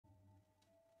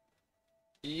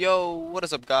Yo, what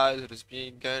is up guys? It is me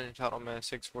again,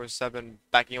 Channelman647,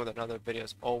 back in with another video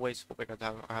as always. Hope you guys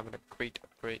are having a great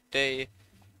day.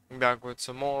 I'm back with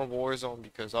some more Warzone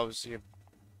because obviously,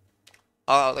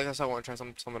 like I said, I want to try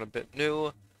something a bit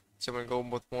new. So I'm going to go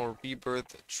with more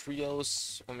Rebirth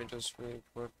Trios. Let me just really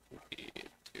quickly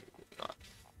do not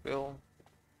fill.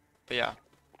 But yeah.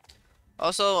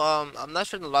 Also, I'm not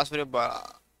sure in the last video,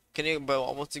 but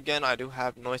but once again, I do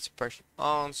have noise suppression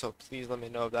on, so please let me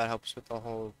know if that helps with the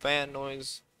whole fan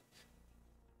noise.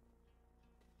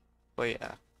 But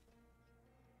yeah.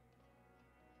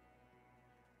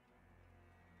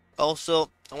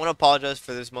 Also, I want to apologize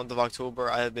for this month of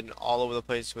October. I have been all over the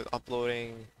place with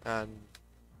uploading and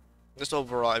just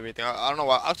overall everything. I don't know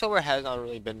why. October has not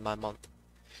really been my month.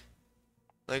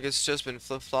 Like, it's just been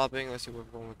flip-flopping. Let's see where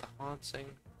we're going with the haunting.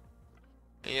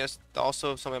 And yes,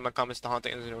 also, some of my comments, the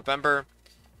haunting ends in November.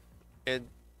 It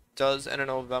does end in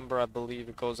November. I believe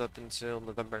it goes up until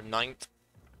November 9th.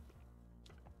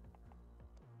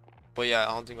 But yeah,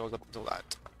 haunting goes up until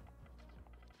that.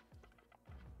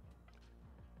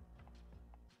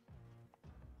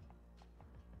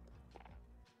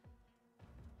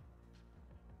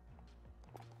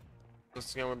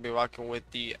 Once again, we'll be rocking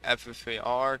with the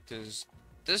FFAR because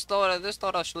this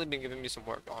loadout's really been giving me some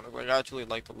work on it. Like, I actually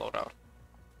like the loadout.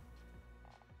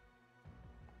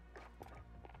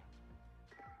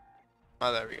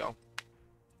 Oh, there we go.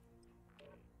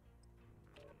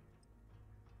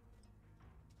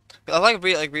 I like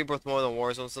Rebirth more than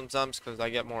Warzone sometimes because I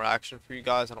get more action for you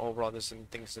guys, and overall this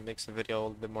thinks it makes the video a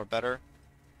little bit more better.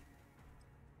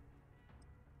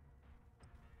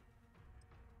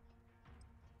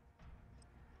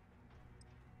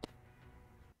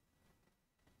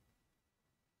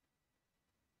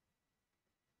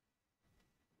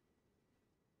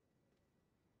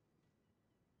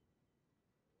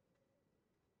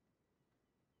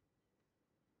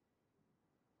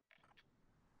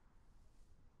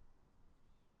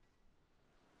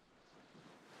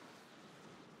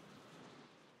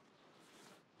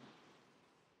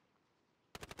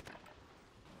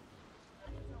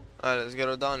 Alright, let's get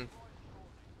it done.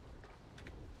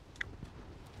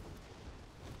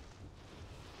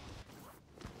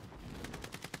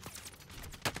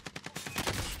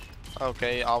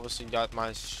 Okay, obviously got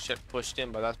my shit pushed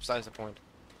in, but that's besides the point.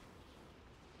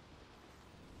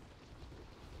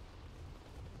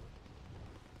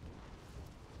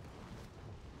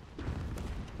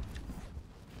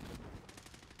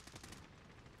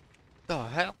 The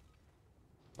hell?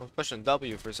 I was pushing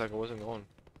W for a second, wasn't going.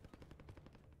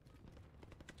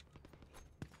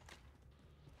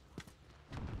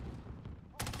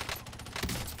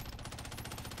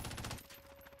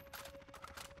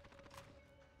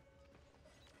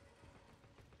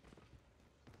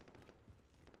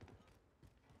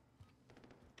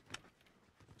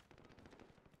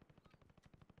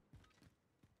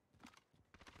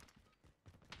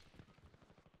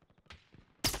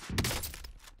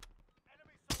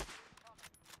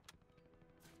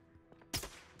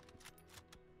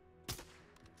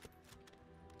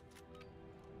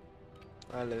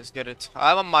 Alright, let's get it.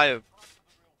 I have my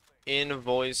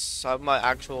I have my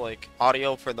actual like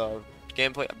audio for the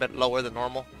gameplay a bit lower than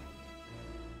normal.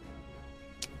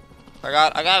 I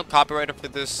got copyrighted for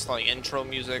this like intro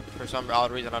music for some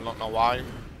odd reason. I don't know why.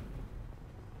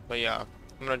 But yeah,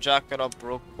 I'm gonna jack it up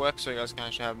real quick so you guys can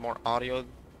actually have more audio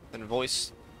than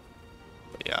voice.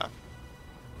 But yeah,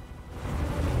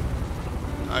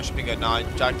 I should be good now. I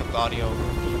jacked up the audio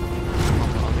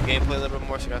on the gameplay a little bit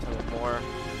more so you guys have a more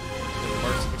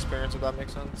immersive experience, if that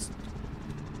makes sense.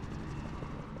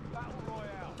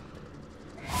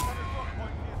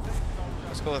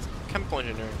 Let's go with chemical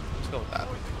engineering. Let's go with that.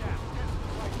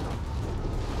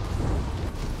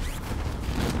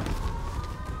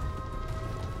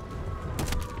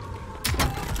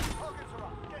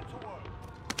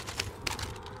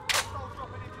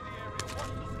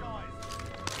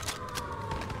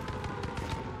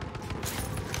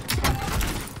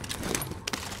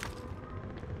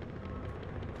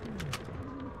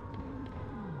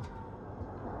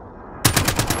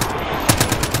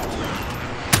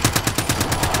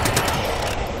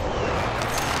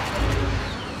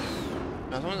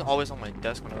 Now, someone's always on my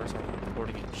desk whenever I'm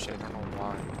recording and shit. I don't know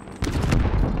why.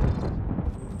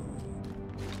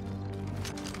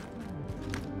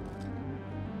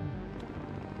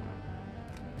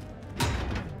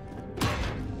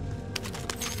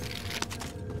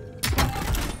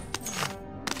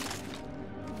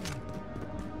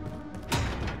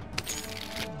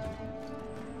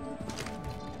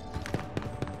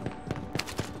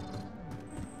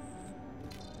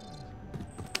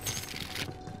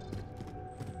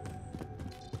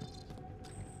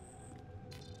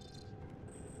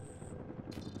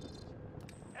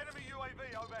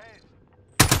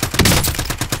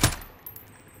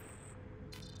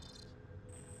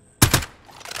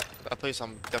 place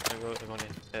I'm definitely really going to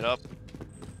hit up.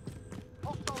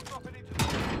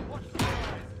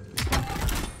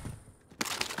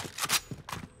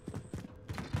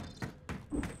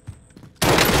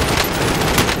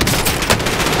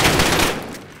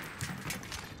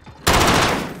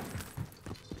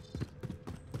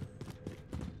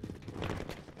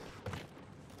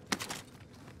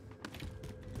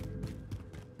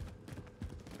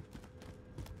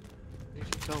 Where'd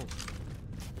he go?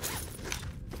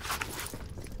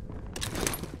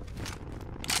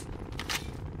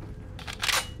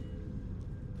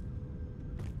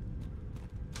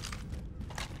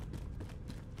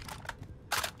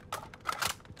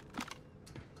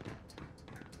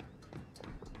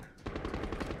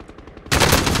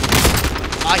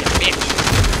 Ah, you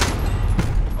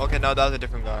bitch! Okay, no, that was a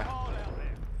different guy.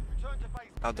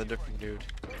 That was a different dude.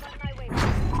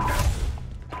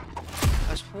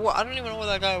 I don't even know where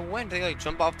that guy went. Did he like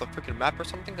jump off the freaking map or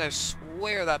something? I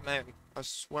swear that man. I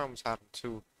swear I almost had him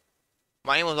too.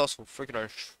 My aim was also freaking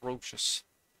atrocious.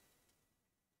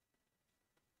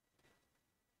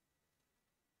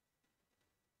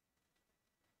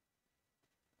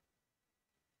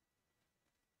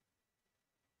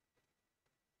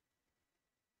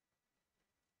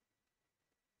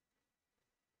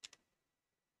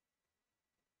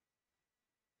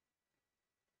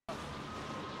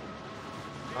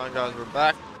 Alright guys, we're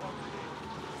back.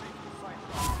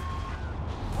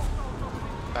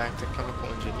 Back to chemical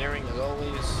engineering as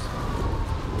always.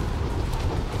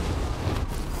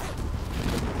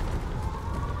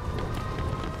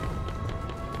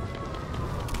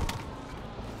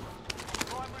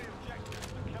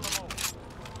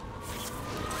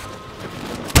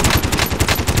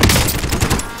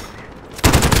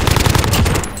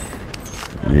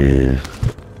 Yeah.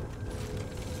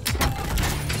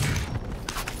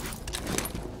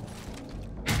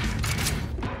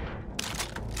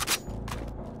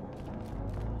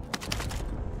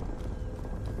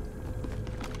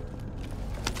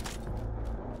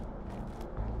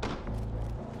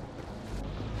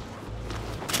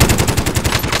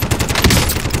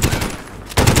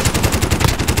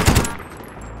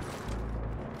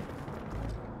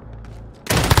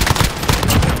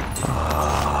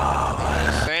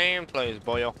 Same place,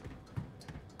 boyo.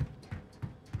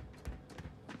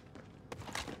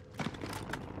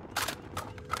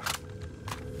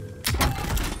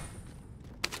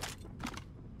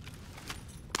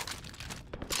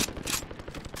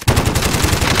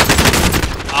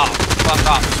 Oh, fuck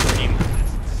off, scream.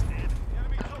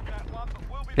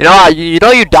 You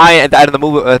know you die at the end of the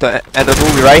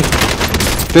movie, right?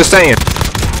 Just saying.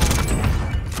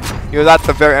 He was at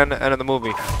the very end of the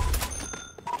movie.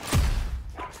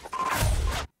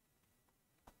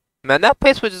 Man, that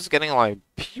place was just getting like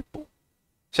people.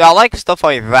 See, I like stuff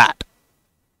like that.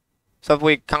 Stuff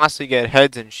where we constantly get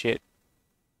heads and shit.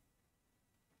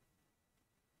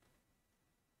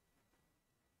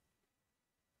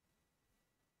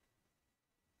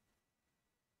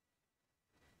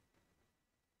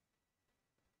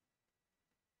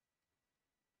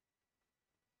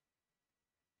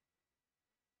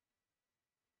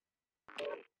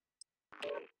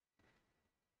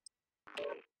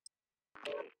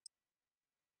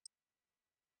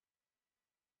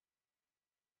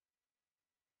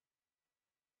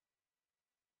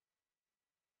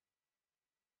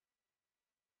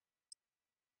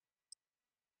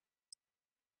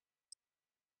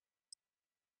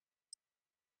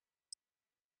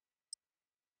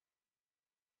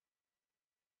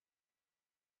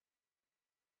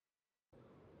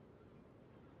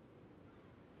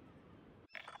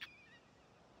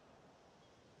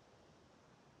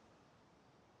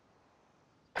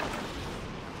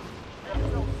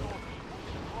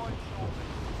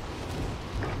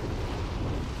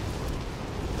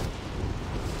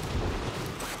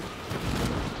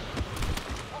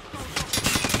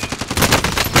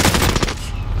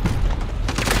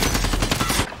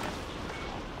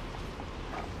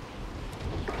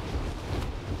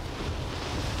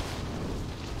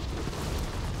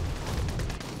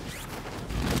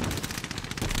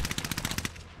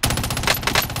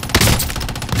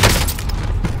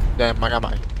 Damn, I got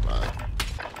mine.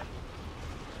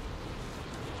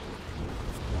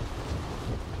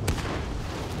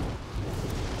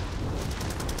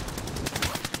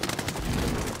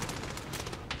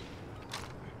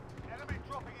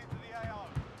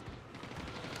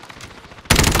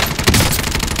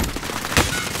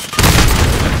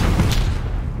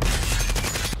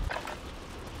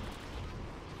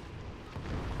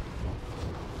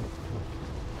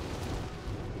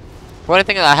 Funny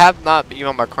thing is, I have not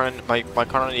even my Kar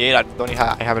 98.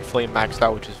 I have it fully maxed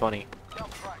out, which is funny.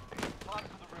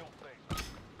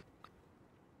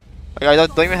 Like, I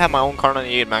don't even have my own Kar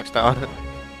 98 maxed out.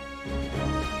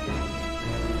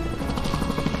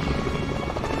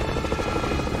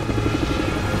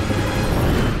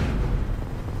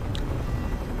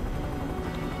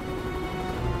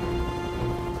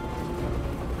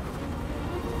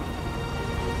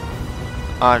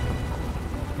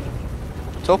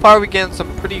 So far we getting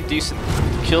some pretty decent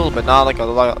kills, but not like a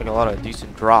lot of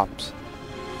decent drops.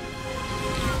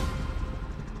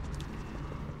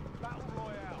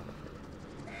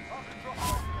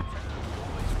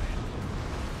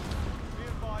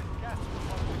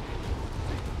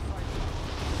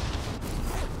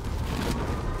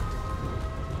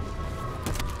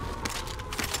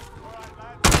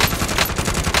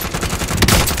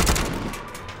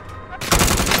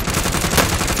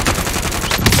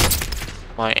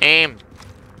 My aim.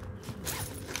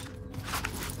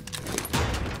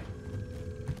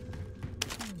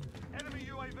 Enemy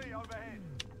UAV overhead.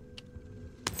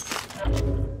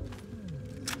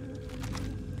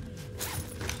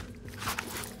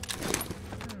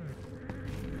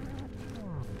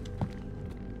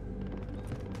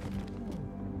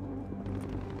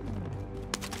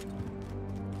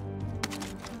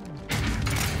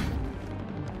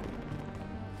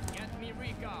 Get me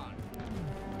recon.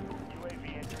 UAV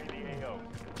entering the AO.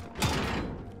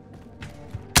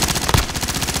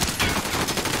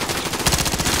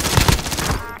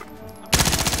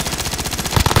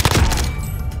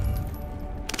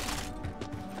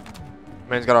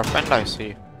 Man's got our friend, I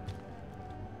see.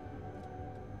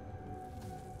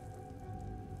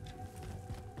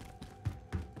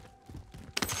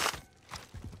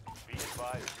 Be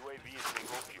advised, UAV is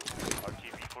bingo fuel.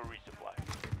 RTB for resupply.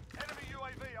 Enemy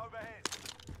UAV overhead.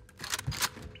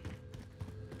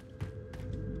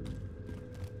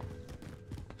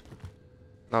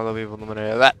 Now that we've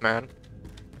eliminated that man.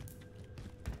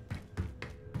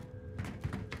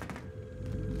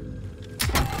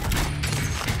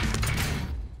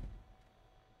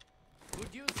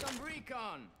 Could use some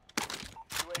recon.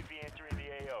 UAV entering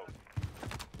the AO.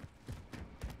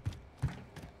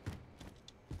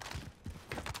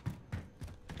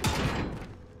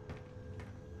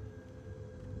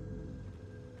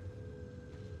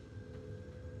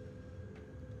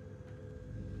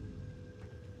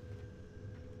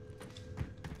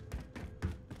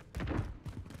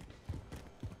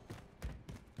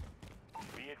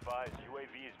 Be advised,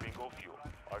 UAV is bingo fuel.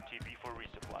 RTB for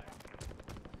resupply.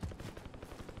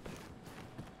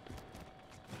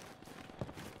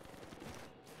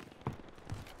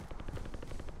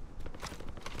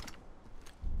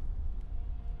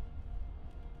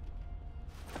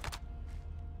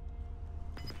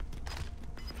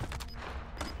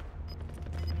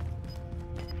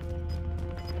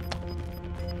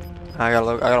 I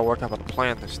gotta work out how to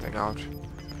plan this thing out.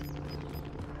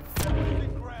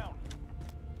 Losing ground.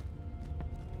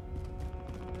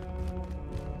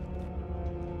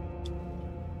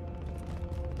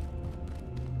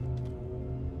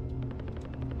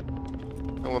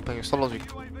 And when playing solos, you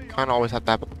kind of always have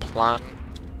to have a plan.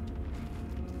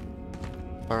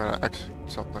 Or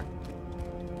execute something.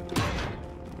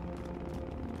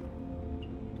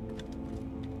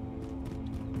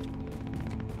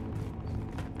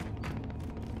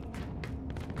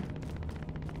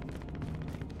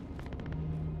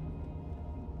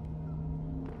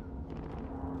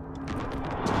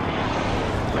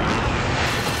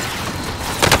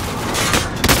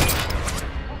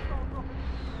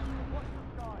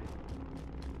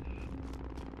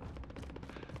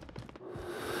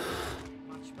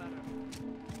 Much better.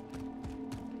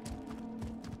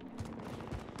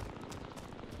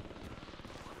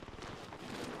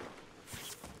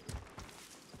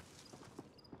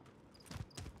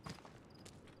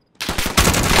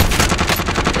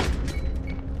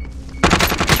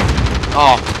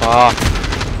 Oh, fuck.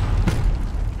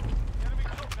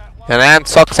 And then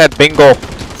sucks at bingo.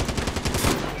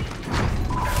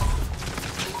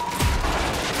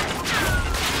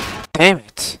 Damn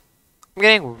it. I'm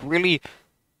getting really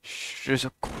just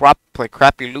a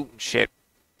crappy loot and shit.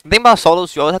 The thing about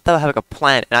solos, you always have to have like a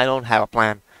plan, and I don't have a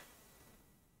plan.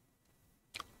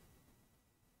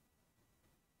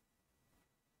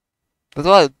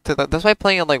 That's why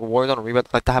playing in like Warzone or Reboot,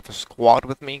 I like to have a squad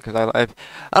with me, because I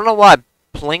don't know why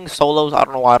playing solos. I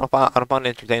don't know why I don't find it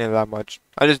entertaining that much.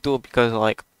 I just do it because of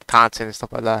like content and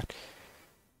stuff like that.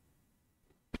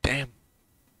 But damn.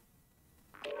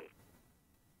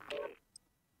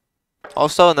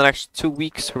 Also, in the next 2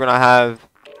 weeks, we're gonna have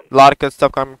a lot of good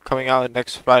stuff coming out.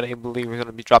 Next Friday, I believe we're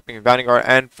gonna be dropping Vanguard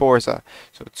and Forza.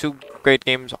 So 2 great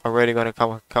games already gonna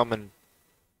come and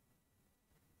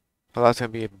so that's gonna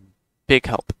be a big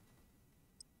help.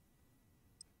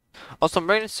 Also, I'm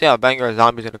waiting to see how Vanguard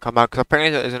Zombie is gonna come out, because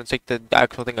apparently it's gonna take the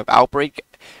actual thing of Outbreak.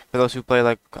 For those who play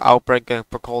like Outbreak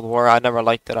for Cold War, I never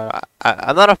liked it.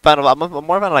 I'm not a fan of. I'm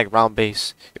more of a like round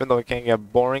base, even though it can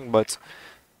get boring. But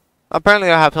apparently,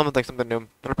 I have something new.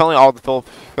 And apparently, all the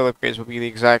Philip grades will be the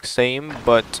exact same,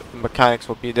 but mechanics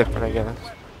will be different, I guess.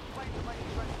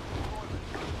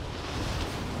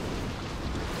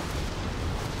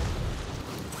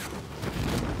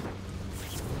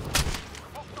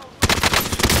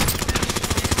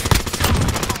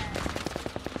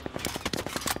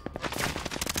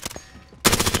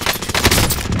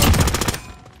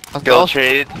 Let's Skill go,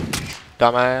 traded.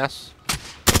 dumbass.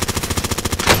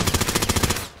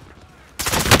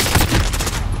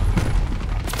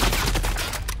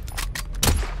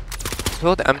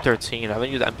 Build the M13. I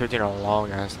haven't used the M13 in a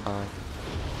long ass time.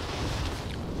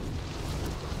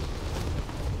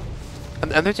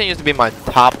 And the M13 used to be my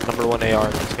top #1 AR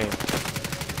in this game.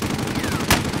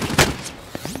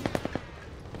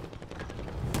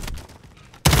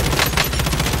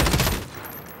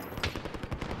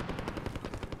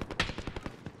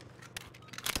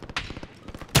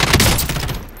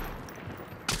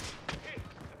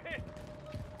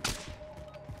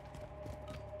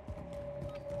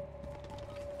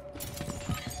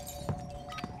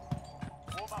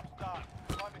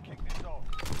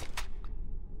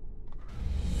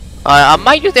 I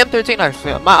might use the M13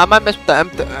 actually. I might mess with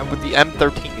the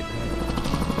M13.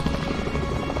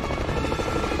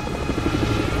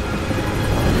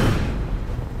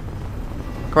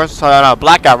 Of course,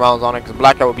 blackout rounds on it, because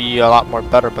blackout would be a lot more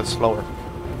better, but slower.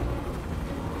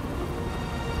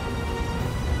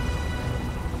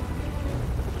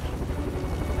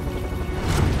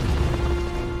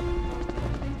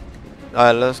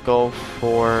 Alright, let's go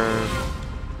for...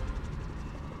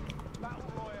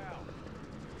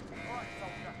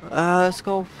 let's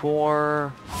go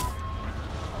for...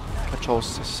 Control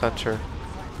Center.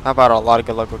 How about a lot of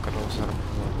good luck with Control Center?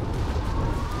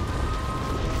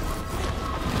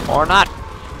 Or not.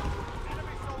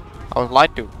 I was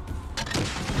lied to.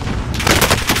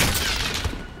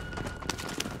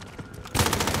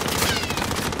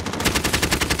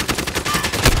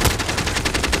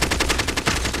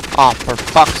 Oh, for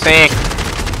fuck's sake.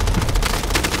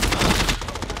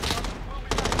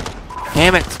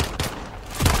 Damn it.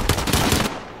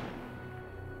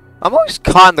 I'm always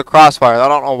caught in the crossfire. I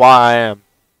don't know why I am.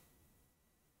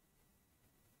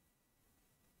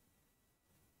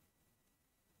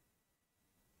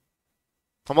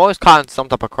 I'm always caught in some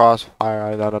type of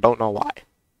crossfire that I don't know why.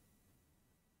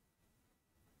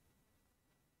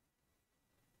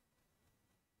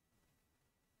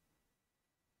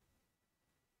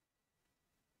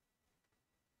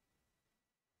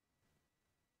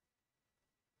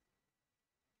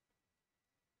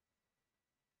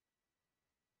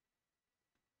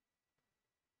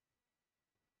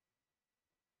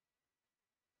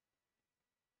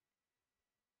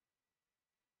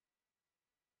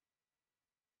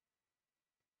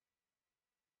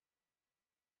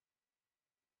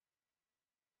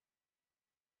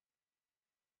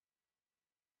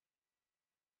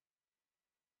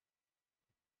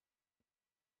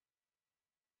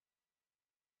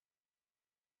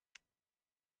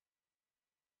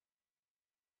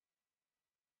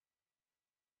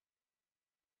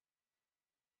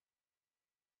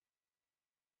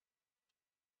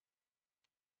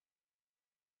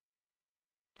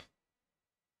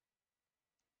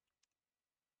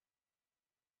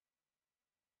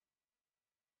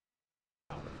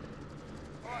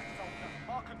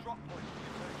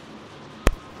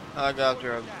 I got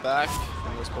your back,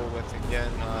 and let's go with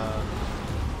again,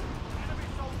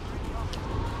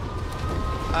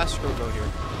 Astro go here.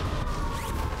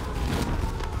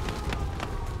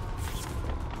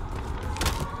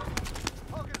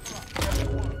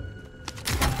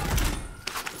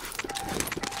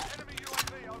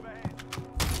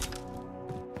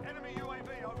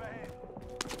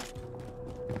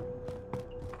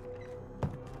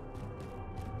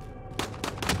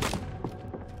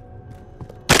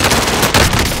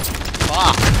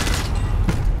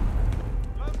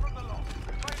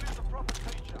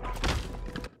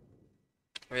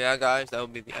 But yeah, guys, that will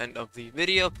be the end of the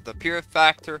video for the Pure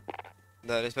Factor.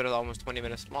 This video is almost 20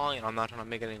 minutes long, and I'm not trying to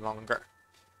make it any longer.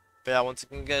 But yeah, once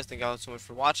again, guys, thank you all so much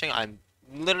for watching. I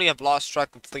literally have lost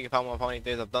track completely of how many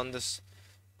days I've done this.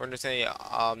 We're going to say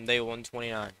day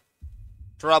 129.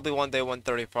 Probably one day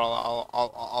 130 for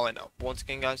all I know. But once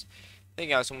again, guys, thank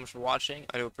you guys so much for watching.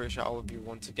 I do appreciate all of you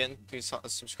once again. Please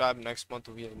subscribe. Next month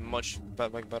will be a much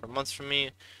better month for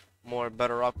me. More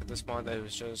better up this month. It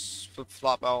was just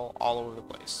flip-flop all over the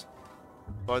place.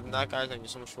 But other than that, guys, thank you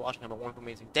so much for watching. Have a wonderful,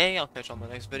 amazing day. I'll catch you on the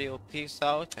next video. Peace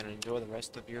out and enjoy the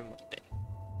rest of your Monday.